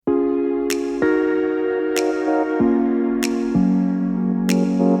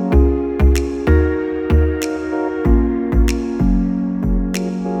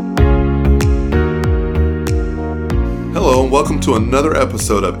Welcome to another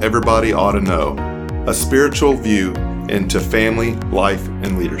episode of Everybody Ought to Know, a spiritual view into family, life,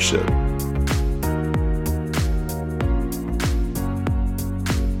 and leadership.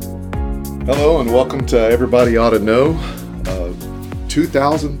 Hello and welcome to Everybody Ought to Know,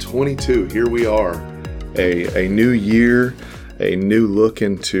 2022. Here we are, a new year, a new look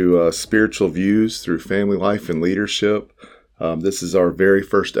into spiritual views through family life and leadership. This is our very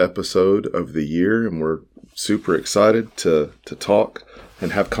first episode of the year, and we're super excited to talk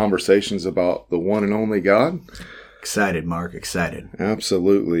and have conversations about the one and only God. Excited, Mark. Excited.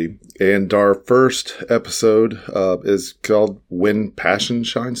 Absolutely. And our first episode is called "When Passion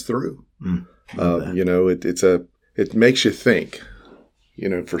Shines Through." It makes you think,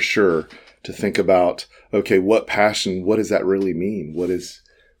 for sure, to think about, okay, what does that really mean?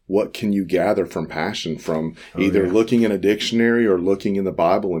 What can you gather from passion from either looking in a dictionary or looking in the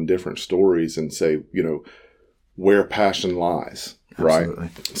Bible in different stories and say, where passion lies, Absolutely.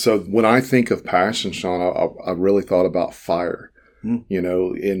 Right? So when I think of passion, Sean, I really thought about fire.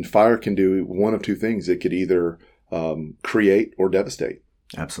 And fire can do one of two things. It could either create or devastate.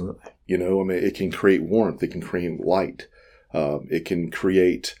 Absolutely. It can create warmth. It can create light. It can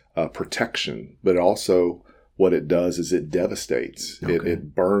create protection. But also what it does is it devastates. Okay.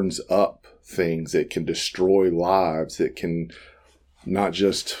 It burns up things. It can destroy lives. It can not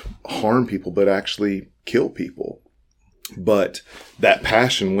just harm people, but actually kill people. But that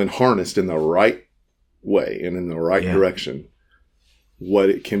passion, when harnessed in the right way and in the right direction, what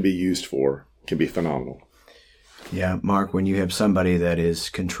it can be used for can be phenomenal. Yeah, Mark, when you have somebody that is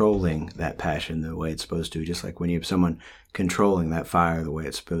controlling that passion the way it's supposed to, just like when you have someone controlling that fire the way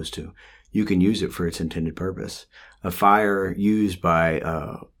it's supposed to, you can use it for its intended purpose. A fire used by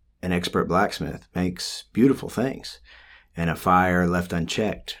an expert blacksmith makes beautiful things, and a fire left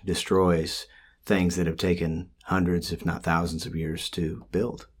unchecked destroys things that have taken hundreds, if not thousands of years to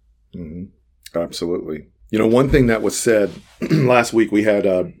build. Mm-hmm. Absolutely. One thing that was said last week, we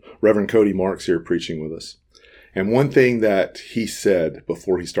had Reverend Cody Marks here preaching with us. And one thing that he said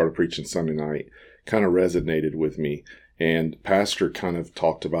before he started preaching Sunday night kind of resonated with me. And Pastor kind of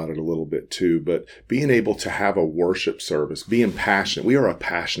talked about it a little bit too. But being able to have a worship service, being passionate. We are a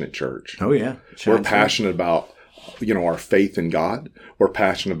passionate church. Oh, yeah. We're passionate about, our faith in God. We're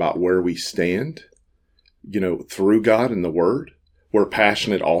passionate about where we stand, through God and the Word. We're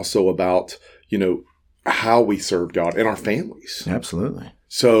passionate also about, how we serve God and our families. Absolutely.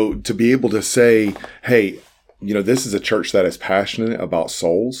 So to be able to say, hey, this is a church that is passionate about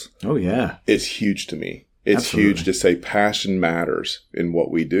souls. Oh, yeah. It's huge to me. It's Absolutely. huge to say passion matters in what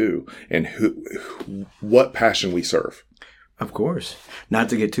we do and what passion we serve. Of course. Not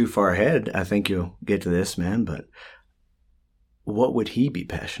to get too far ahead, I think you'll get to this, man, but what would he be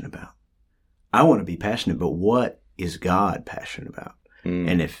passionate about? I want to be passionate, but what is God passionate about?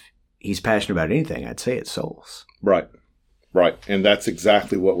 And if he's passionate about anything, I'd say it's souls. Right. And that's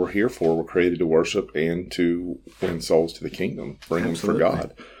exactly what we're here for. We're created to worship and to win souls to the kingdom, bring Absolutely. them for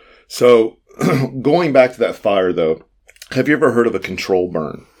God. So going back to that fire, though, have you ever heard of a control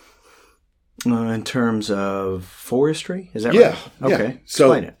burn? In terms of forestry? Is that Yeah. right? Okay. Yeah.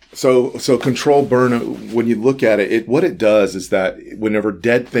 Explain it. So control burn, when you look at it, what it does is that whenever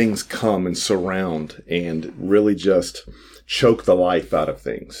dead things come and surround and really just choke the life out of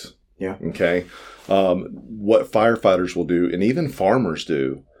things. Yeah. Okay. What firefighters will do, and even farmers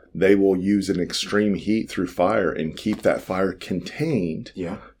do, they will use an extreme heat through fire and keep that fire contained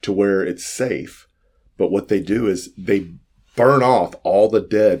to where it's safe. But what they do is they burn off all the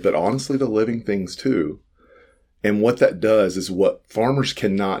dead, but honestly the living things too. And what that does is what farmers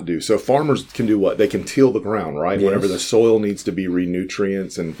cannot do. So farmers can do what? They can till the ground, right? Yes. Whenever the soil needs to be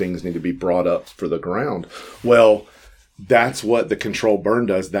re-nutrients and things need to be brought up for the ground. Well, that's what the control burn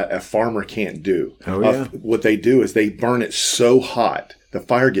does that a farmer can't do. Oh, yeah. What they do is they burn it so hot. The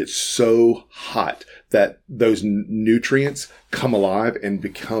fire gets so hot that those nutrients come alive and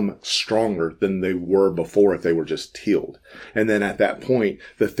become stronger than they were before if they were just tilled. And then at that point,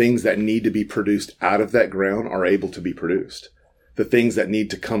 the things that need to be produced out of that ground are able to be produced. The things that need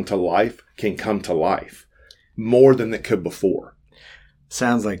to come to life can come to life more than it could before.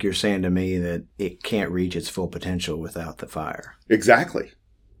 Sounds like you're saying to me that it can't reach its full potential without the fire. Exactly.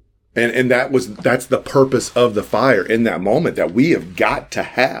 And that's the purpose of the fire in that moment that we have got to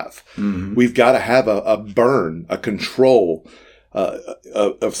have. Mm-hmm. We've got to have a burn, a control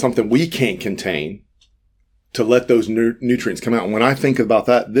of something we can't contain to let those nutrients come out. And when I think about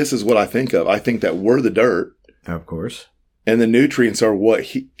that, this is what I think of. I think that we're the dirt. Of course. And the nutrients are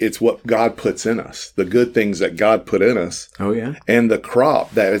it's what God puts in us, the good things that God put in us. Oh, yeah. And the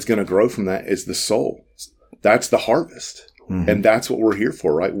crop that is going to grow from that is the soul. That's the harvest. Mm-hmm. And that's what we're here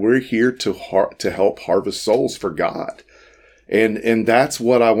for, right? We're here to help harvest souls for God. And that's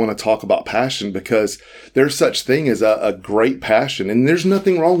what I want to talk about passion, because there's such thing as a great passion, and there's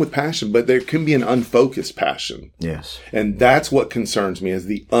nothing wrong with passion, but there can be an unfocused passion. Yes. And that's what concerns me, is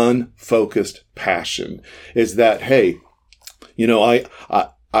the unfocused passion, is that, hey,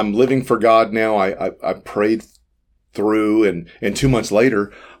 I'm living for God now. I prayed through, and 2 months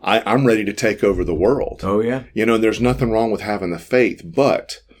later, I'm ready to take over the world. Oh yeah. There's nothing wrong with having the faith,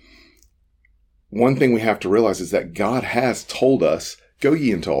 but one thing we have to realize is that God has told us, go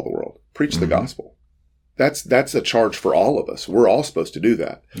ye into all the world, preach the gospel. That's a charge for all of us. We're all supposed to do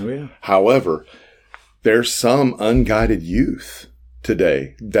that. Oh yeah. However, there's some unguided youth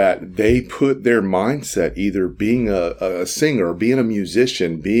today that they put their mindset either being a singer, being a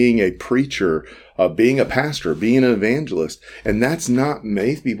musician, being a preacher, being a pastor, being an evangelist. And that's not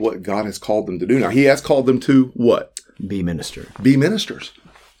maybe what God has called them to do. Now, he has called them to what? Be ministers.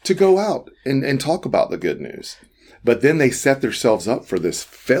 To go out and talk about the good news. But then they set themselves up for this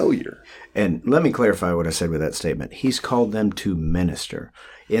failure. And let me clarify what I said with that statement. He's called them to minister,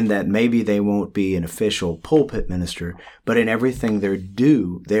 in that maybe they won't be an official pulpit minister, but in everything they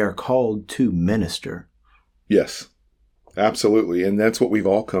do, they are called to minister. Yes, absolutely. And that's what we've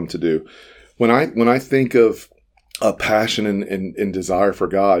all come to do. When I think of a passion and desire for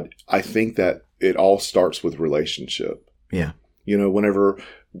God, I think that it all starts with relationship. Yeah. Whenever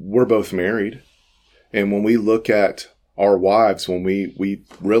we're both married, and when we look at our wives, when we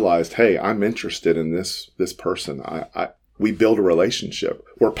realized, hey, I'm interested in this person, we build a relationship.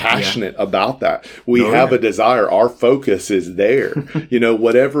 We're passionate about that. We have a desire. Our focus is there.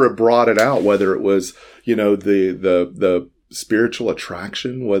 Whatever brought it out, whether it was, the spiritual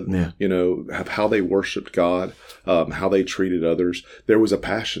attraction, of how they worshiped God, how they treated others. There was a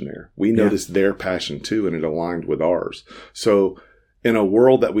passion there. We noticed their passion too, and it aligned with ours. So in a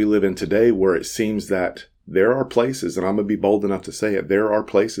world that we live in today, where it seems that there are places, and I'm going to be bold enough to say it, there are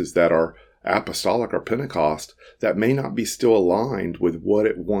places that are apostolic or Pentecost that may not be still aligned with what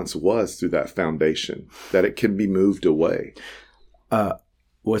it once was through that foundation, that it can be moved away.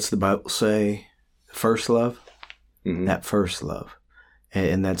 What's the Bible say? First love? Mm-hmm. That first love.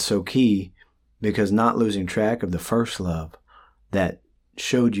 And that's so key, because not losing track of the first love that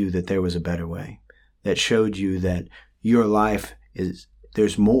showed you that there was a better way, that showed you that your life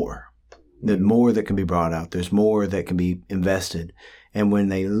there's more that can be brought out. There's more that can be invested. And when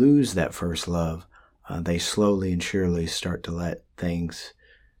they lose that first love, they slowly and surely start to let things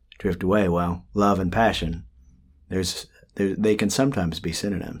drift away. Well, love and passion, they can sometimes be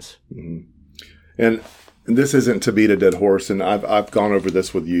synonyms. Mm-hmm. And this isn't to beat a dead horse, and I've gone over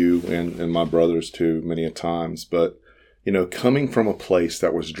this with you and my brothers too many a times, but coming from a place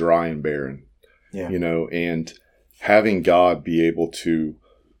that was dry and barren, and having God be able to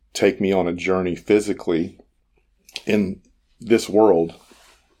take me on a journey physically in this world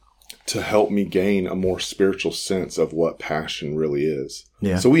to help me gain a more spiritual sense of what passion really is.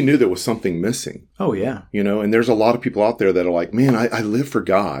 Yeah. So we knew there was something missing. Oh, yeah. And there's a lot of people out there that are like, man, I live for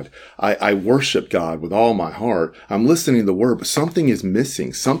God. I worship God with all my heart. I'm listening to the word, but something is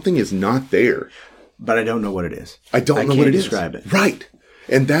missing. Something is not there. But I don't know what it is. I don't know what it is. I can't describe it. Right.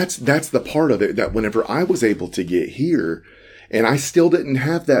 And that's the part of it that whenever I was able to get here, and I still didn't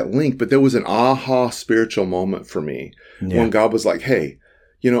have that link, but there was an aha spiritual moment for me when God was like, hey,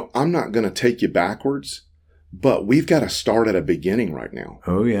 I'm not going to take you backwards, but we've got to start at a beginning right now.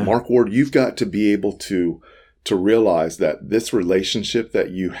 Oh, yeah. Mark Ward, you've got to be able to realize that this relationship that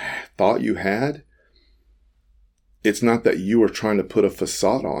you thought you had, it's not that you are trying to put a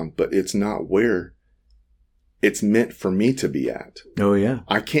facade on, but it's not where it's meant for me to be at. Oh, yeah.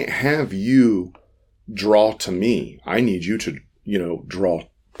 I can't have you draw to me. I need you to, draw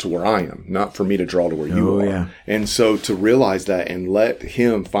to where I am, not for me to draw to where you are. Yeah. And so to realize that and let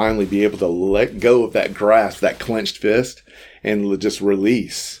him finally be able to let go of that grasp, that clenched fist, and just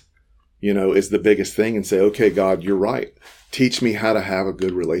release, is the biggest thing, and say, okay, God, you're right. Teach me how to have a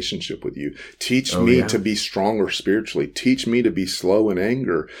good relationship with you. Teach me to be stronger spiritually. Teach me to be slow in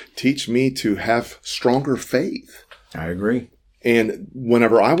anger. Teach me to have stronger faith. I agree. And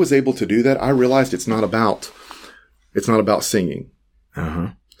whenever I was able to do that, I realized it's not about singing.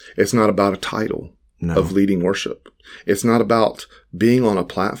 Uh-huh. It's not about a title of leading worship. It's not about being on a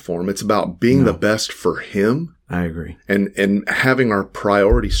platform. It's about being the best for him. I agree. And having our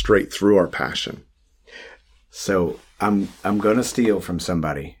priority straight through our passion. So I'm going to steal from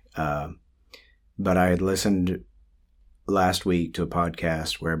somebody, but I had listened last week to a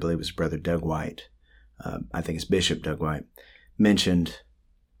podcast where I believe it was Brother Doug White. I think it's Bishop Doug White mentioned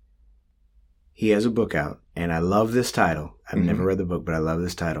he has a book out, and I love this title. I've never read the book, but I love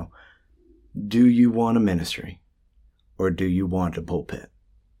this title. Do you want a ministry, or do you want a pulpit?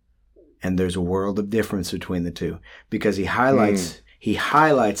 And there's a world of difference between the two, because he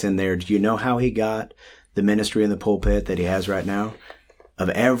highlights in there, do you know how he got the ministry and the pulpit that he has right now? Of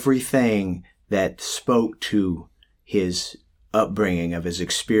everything that spoke to his upbringing, of his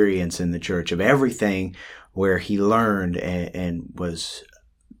experience in the church, of everything where he learned and was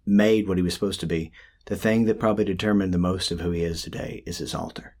made what he was supposed to be, the thing that probably determined the most of who he is today is his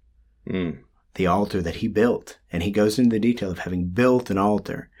altar. The altar that he built. And he goes into the detail of having built an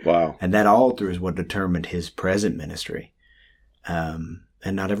altar. Wow. And that altar is what determined his present ministry. And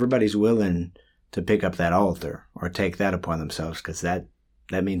not everybody's willing to pick up that altar or take that upon themselves, because that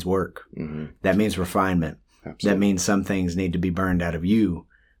means work. That means refinement. Absolutely. That means some things need to be burned out of you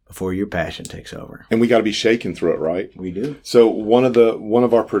before your passion takes over. And we got to be shaken through it, right? We do. So one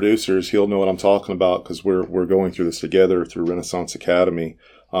of our producers, he'll know what I'm talking about, because we're going through this together through Renaissance Academy.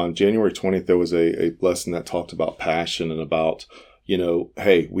 On January 20th, there was a lesson that talked about passion and about,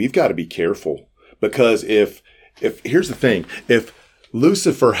 hey, we've got to be careful, because if here's the thing, if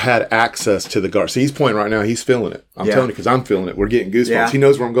Lucifer had access to the garden, see, he's pointing right now, he's feeling it. I'm telling you, because I'm feeling it. We're getting goosebumps. Yeah. He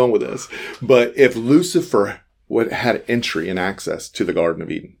knows where I'm going with this. But if Lucifer had entry and access to the Garden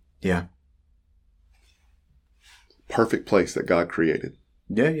of Eden, perfect place that God created.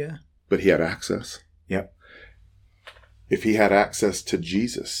 Yeah. But he had access. Yep. If he had access to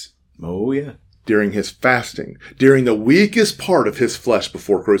Jesus. Oh, yeah. During his fasting, during the weakest part of his flesh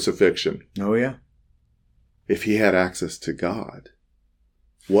before crucifixion. Oh, yeah. If he had access to God,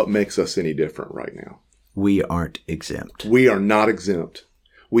 what makes us any different right now? We aren't exempt. We are not exempt.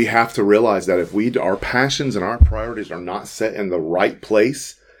 We have to realize that if our passions and our priorities are not set in the right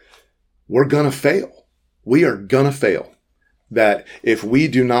place, we're going to fail. We are going to fail. That if we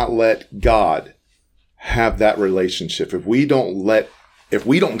do not let God have that relationship, if we don't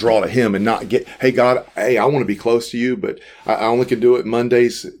draw to him and not get, hey, God, hey, I want to be close to you, but I only can do it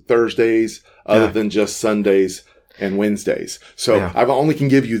Mondays, Thursdays, other than just Sundays and Wednesdays. So I only can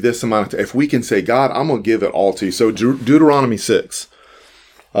give you this amount of time. If we can say, God, I'm going to give it all to you. So Deuteronomy 6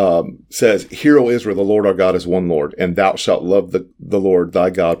 says, Hear, O Israel, the Lord our God is one Lord, and thou shalt love the Lord thy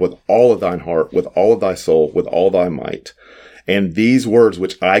God with all of thine heart, with all of thy soul, with all thy might. And these words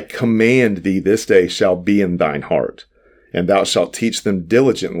which I command thee this day shall be in thine heart. And thou shalt teach them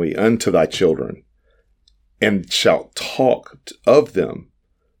diligently unto thy children, and shalt talk of them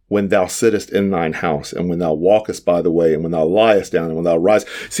when thou sittest in thine house, and when thou walkest by the way, and when thou liest down, and when thou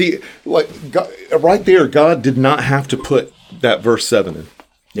risest. See, like God, right there, God did not have to put that verse 7 in.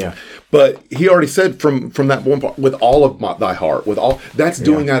 Yeah. But he already said from that one part, with all of thy heart, with all, that's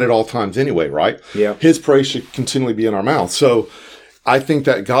doing that at all times anyway, right? Yeah. His praise should continually be in our mouth. So I think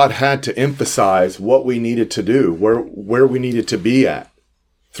that God had to emphasize what we needed to do, where we needed to be at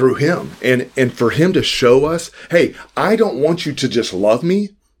through him. And for him to show us, hey, I don't want you to just love me.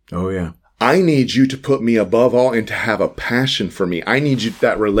 Oh, yeah. I need you to put me above all and to have a passion for me. I need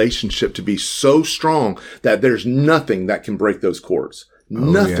that relationship to be so strong that there's nothing that can break those cords.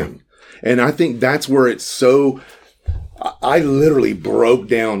 Nothing. Yeah. And I think that's where it's so, I literally broke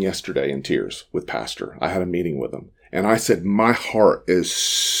down yesterday in tears with Pastor. I had a meeting with him. And I said, my heart is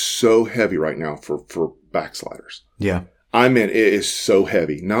so heavy right now for backsliders. Yeah. I mean, it is so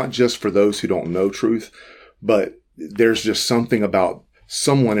heavy, not just for those who don't know truth, but there's just something about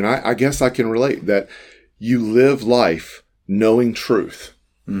someone, and I guess I can relate, that you live life knowing truth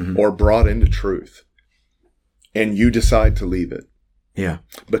or brought into truth, and you decide to leave it. Yeah.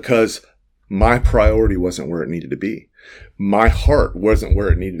 Because my priority wasn't where it needed to be. My heart wasn't where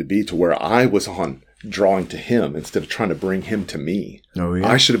it needed to be, to where I was on drawing to him instead of trying to bring him to me. Oh, yeah.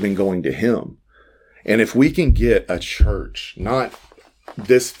 I should have been going to him. And if we can get a church, not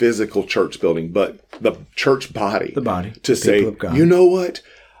this physical church building, but the church body, to say, you know what?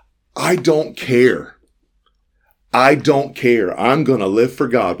 I don't care. I'm going to live for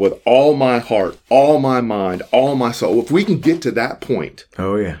God with all my heart, all my mind, all my soul. If we can get to that point,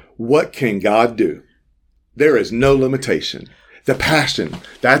 oh yeah, what can God do? There is no limitation. The passion,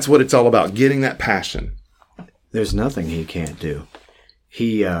 that's what it's all about, getting that passion. There's nothing he can't do.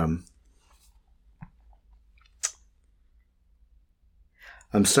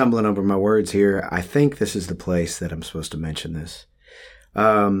 I'm stumbling over my words here. I think this is the place that I'm supposed to mention this.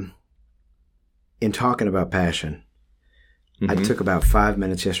 In talking about passion, I took about 5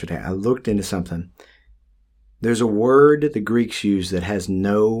 minutes yesterday. I looked into something. There's a word the Greeks use that has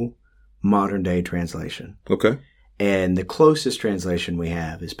no modern day translation. Okay. And the closest translation we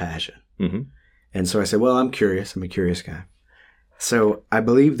have is passion. And so I said, well, I'm curious. I'm a curious guy. So I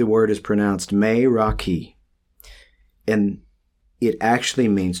believe the word is pronounced me-raki. And it actually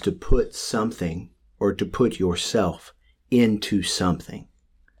means to put something or to put yourself into something,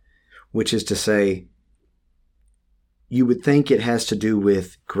 which is to say, you would think it has to do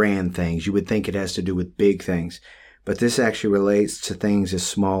with grand things. You would think it has to do with big things. But this actually relates to things as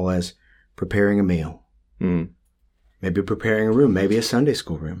small as preparing a meal, maybe preparing a room, maybe a Sunday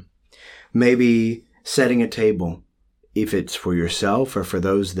school room, maybe setting a table, if it's for yourself or for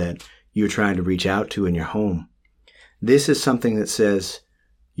those that you're trying to reach out to in your home. This is something that says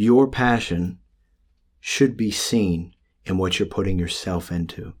your passion should be seen in what you're putting yourself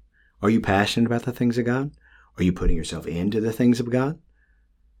into. Are you passionate about the things of God? Are you putting yourself into the things of God?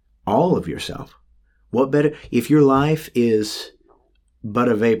 All of yourself. What better, if your life is but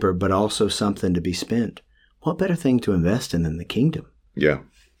a vapor, but also something to be spent, what better thing to invest in than the kingdom? Yeah.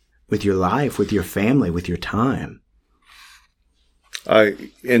 With your life, with your family, with your time.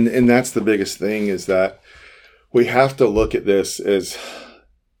 And that's the biggest thing, is that we have to look at this as,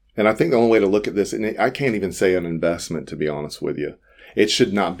 and I think the only way to look at this, and I can't even say an investment, to be honest with you. It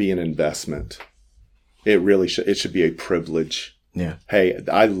should not be an investment. It really should. It should be a privilege. Yeah. Hey,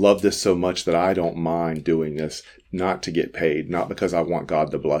 I love this so much that I don't mind doing this, not to get paid, not because I want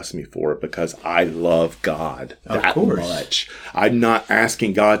God to bless me for it, because I love God that much. I'm not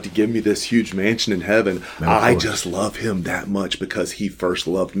asking God to give me this huge mansion in heaven. I just love him that much because he first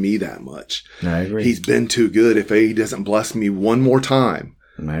loved me that much. I agree. He's been too good. If he doesn't bless me one more time,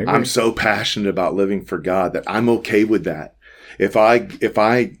 I agree. I'm so passionate about living for God that I'm okay with that. If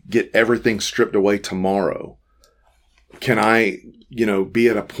I get everything stripped away tomorrow, can I, be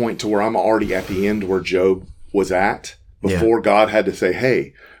at a point to where I'm already at the end where Job was at before God had to say,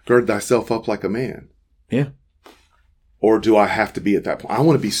 hey, gird thyself up like a man? Yeah. Or do I have to be at that point? I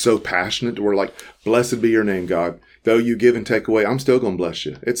want to be so passionate to where, like, blessed be your name, God. Though you give and take away, I'm still going to bless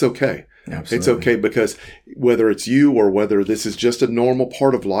you. It's okay. Absolutely. It's okay, because whether it's you or whether this is just a normal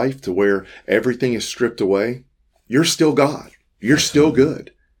part of life to where everything is stripped away, you're still God. You're still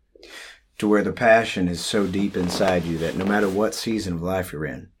good. To where the passion is so deep inside you that no matter what season of life you're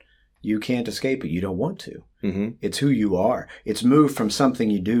in, you can't escape it. You don't want to. Mm-hmm. It's who you are. It's moved from something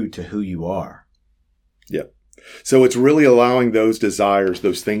you do to who you are. Yep. So it's really allowing those desires,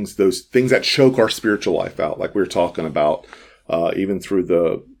 those things that choke our spiritual life out, like we were talking about, even through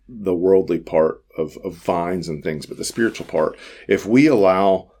the worldly part of vines and things, but the spiritual part. If we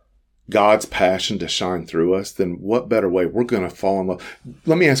allow God's passion to shine through us, then what better way? We're going to fall in love.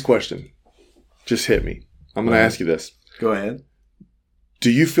 Let me ask a question. Just hit me. I'm going to ask you this. Go ahead.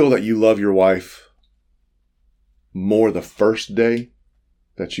 Do you feel that you love your wife more the first day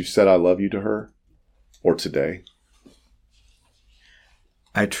that you said I love you to her, or today?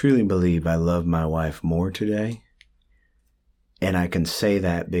 I truly believe I love my wife more today. And I can say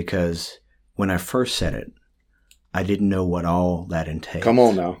that because when I first said it, I didn't know what all that entailed. Come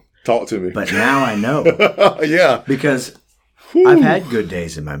on now. Talk to me. But now I know. Yeah. Because I've had good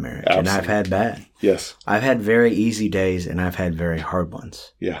days in my marriage. Absolutely. And I've had bad. Yes. I've had very easy days and I've had very hard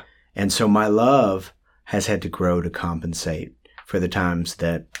ones. Yeah. And so my love has had to grow to compensate for the times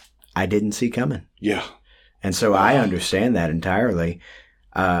that I didn't see coming. Yeah. And so I understand that entirely,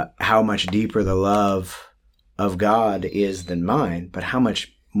 how much deeper the love of God is than mine, but how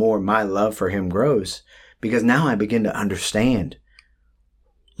much more my love for him grows, because now I begin to understand.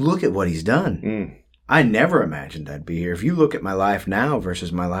 Look at what he's done. Mm. I never imagined I'd be here. If you look at my life now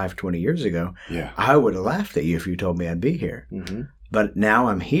versus my life 20 years ago, I would have laughed at you if you told me I'd be here. Mm-hmm. But now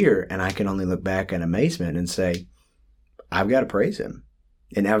I'm here, and I can only look back in amazement and say, I've got to praise him.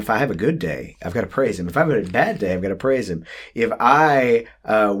 And now if I have a good day, I've got to praise him. If I have a bad day, I've got to praise him. If I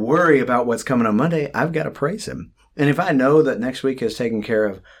worry about what's coming on Monday, I've got to praise him. And if I know that next week is taken care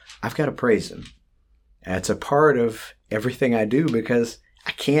of, I've got to praise him. That's a part of everything I do because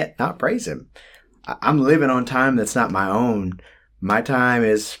I can't not praise him. I'm living on time that's not my own. My time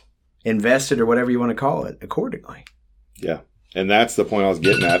is invested, or whatever you want to call it, accordingly. Yeah. And that's the point I was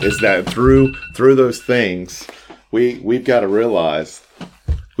getting at, is that through those things, we've got to realize,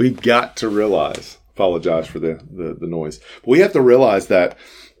 apologize for the noise. But we have to realize that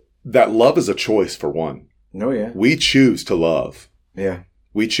love is a choice, for one. Oh, yeah. We choose to love. Yeah.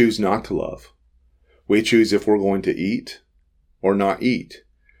 We choose not to love. We choose if we're going to eat or not eat.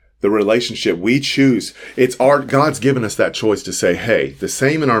 The relationship we choose, God's given us that choice to say, hey, the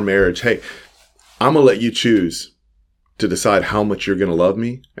same in our marriage. Hey, I'm going to let you choose to decide how much you're going to love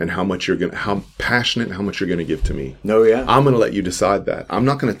me and how passionate and how much you're going to give to me. No, yeah. I'm going to let you decide that. I'm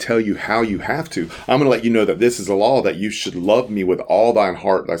not going to tell you how you have to. I'm going to let you know that this is a law, that you should love me with all thine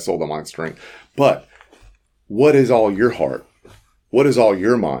heart, thy soul, thy mind, strength. But what is all your heart? What is all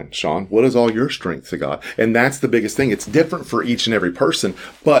your mind, Sean? What is all your strength to God? And that's the biggest thing. It's different for each and every person.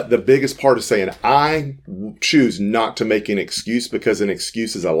 But the biggest part is saying, I choose not to make an excuse, because an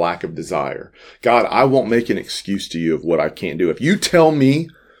excuse is a lack of desire. God, I won't make an excuse to you of what I can't do. If you tell me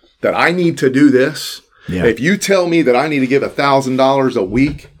that I need to do this, if you tell me that I need to give $1,000 a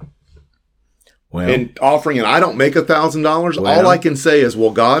week in offering, and I don't make $1,000, all I can say is,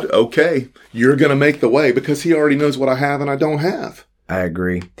 well, God, okay, you're going to make the way, because he already knows what I have and I don't have. I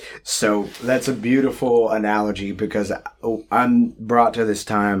agree. So that's a beautiful analogy, because I'm brought to this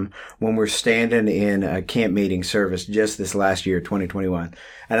time when we're standing in a camp meeting service just this last year, 2021.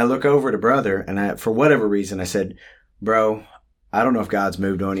 And I look over at a brother, and for whatever reason, I said, bro, I don't know if God's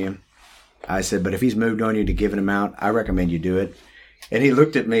moved on you. I said, but if he's moved on you to give an amount, I recommend you do it. And he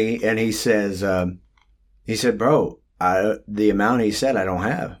looked at me and he says, bro, the amount he said I don't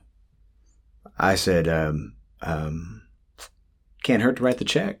have. I said, can't hurt to write the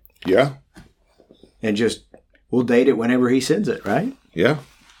check. Yeah. And just, we'll date it whenever he sends it, right? Yeah.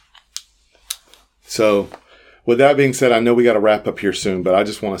 So with that being said, I know we got to wrap up here soon, but I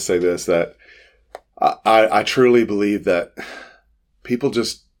just want to say this, that I truly believe that people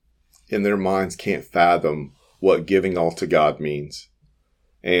just in their minds can't fathom what giving all to God means.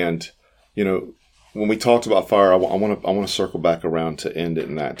 And, you know, when we talked about fire, I want to circle back around to end it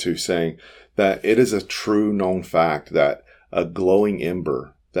in that too, saying that it is a true known fact that a glowing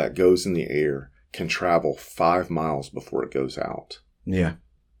ember that goes in the air can travel 5 miles before it goes out. Yeah.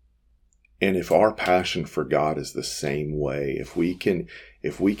 And if our passion for God is the same way, if we can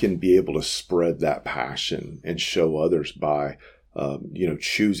be able to spread that passion and show others by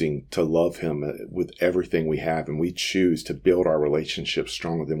choosing to love him with everything we have, and we choose to build our relationship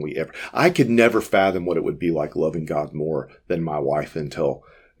stronger than we ever. I could never fathom what it would be like loving God more than my wife until,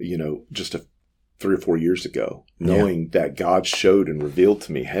 just 3 or 4 years ago, knowing that God showed and revealed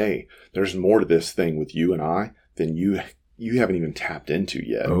to me, hey, there's more to this thing with you and I than you haven't even tapped into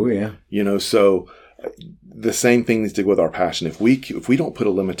yet. Oh yeah. So the same thing needs to go with our passion. If we don't put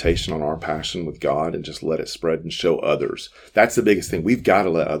a limitation on our passion with God and just let it spread and show others, that's the biggest thing. We've got to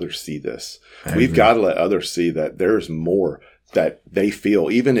let others see this. We've got to let others see that there's more that they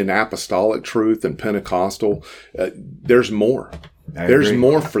feel, even in apostolic truth and Pentecostal. There's more. There's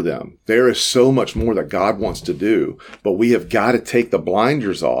more for them. There is so much more that God wants to do, but we have got to take the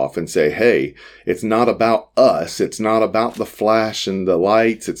blinders off and say, hey, it's not about us. It's not about the flash and the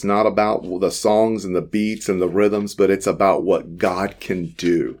lights. It's not about the songs and the beats and the rhythms, but it's about what God can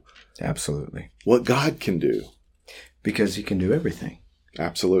do. Absolutely. What God can do. Because he can do everything.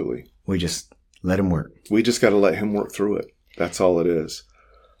 Absolutely. We just let him work. We just got to let him work through it. That's all it is.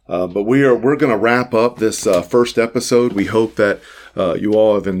 But we're going to wrap up this first episode. We hope that you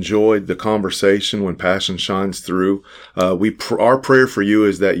all have enjoyed the conversation when passion shines through. Our prayer for you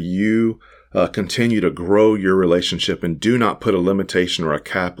is that you continue to grow your relationship and do not put a limitation or a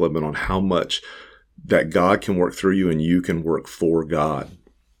cap limit on how much that God can work through you and you can work for God.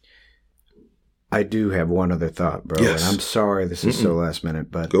 I do have one other thought, bro. Yes. And I'm sorry this is so last minute,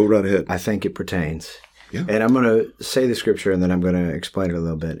 but go right ahead. I think it pertains. Yeah. And I'm going to say the scripture and then I'm going to explain it a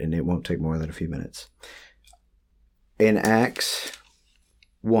little bit, and it won't take more than a few minutes. In Acts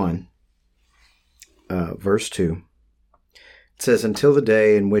 1, verse 2, it says, until the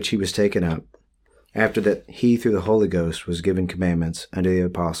day in which he was taken up, after that he through the Holy Ghost was given commandments unto the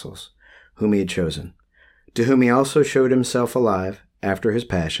apostles, whom he had chosen, to whom he also showed himself alive after his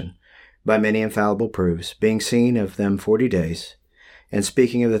passion, by many infallible proofs, being seen of them 40 days, and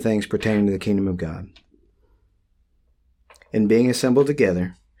speaking of the things pertaining to the kingdom of God. And being assembled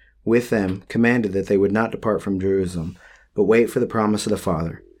together with them, commanded that they would not depart from Jerusalem, but wait for the promise of the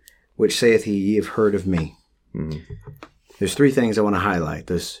Father, which saith he, ye have heard of me. Mm-hmm. There's 3 things I want to highlight.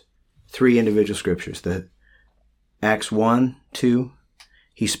 Those 3 individual scriptures. The Acts 1, 2,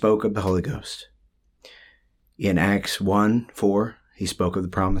 he spoke of the Holy Ghost. In Acts 1, 4, he spoke of the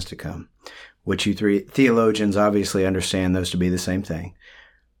promise to come, which you 3 theologians obviously understand those to be the same thing.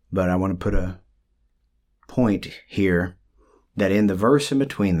 But I want to put a point here that in the verse in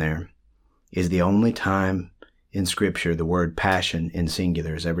between there is the only time in Scripture the word passion in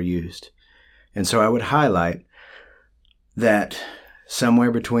singular is ever used. And so I would highlight that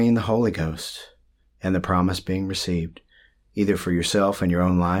somewhere between the Holy Ghost and the promise being received, either for yourself and your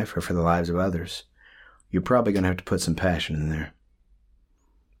own life or for the lives of others, you're probably going to have to put some passion in there.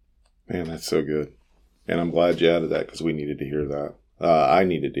 Man, that's so good. And I'm glad you added that, because we needed to hear that. I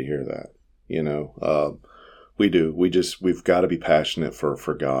needed to hear that. We do. We've got to be passionate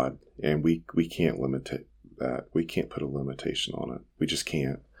for God, and we can't limit that. We can't put a limitation on it. We just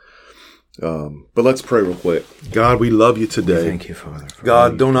can't. But let's pray real quick. God, we love you today. Thank you, Father.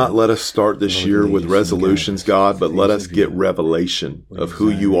 God, do not let us start this year with resolutions, God, but let us get revelation of who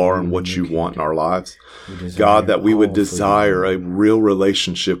you are and what you want in our lives. God, that we would desire a real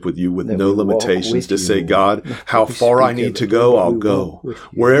relationship with you with no limitations to say, God, how far I need to go, I'll go.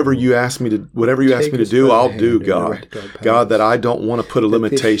 Wherever you ask me to, whatever you ask me to do, I'll do, God. God, that I don't want to put a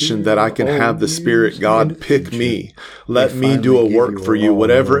limitation, that I can have the Spirit, God, pick me. Let me do a work for you,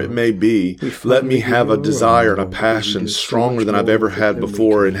 whatever it may be. Let me have a desire and a passion stronger than I've ever had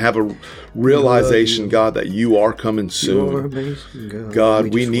before, and have a realization, God, that you are coming soon.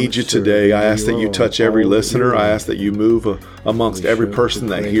 God, we need you today. I ask that you touch every listener. I ask that you move amongst every person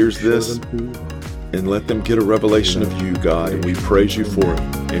that hears this, and let them get a revelation of you, God. And we praise you for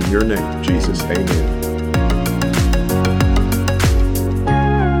it. In your name, Jesus, amen.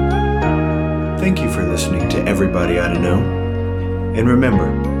 Thank you for listening to Everybody Ought to Know. And remember,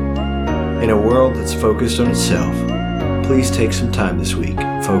 in a world that's focused on itself, please take some time this week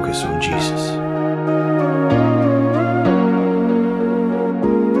and focus on Jesus.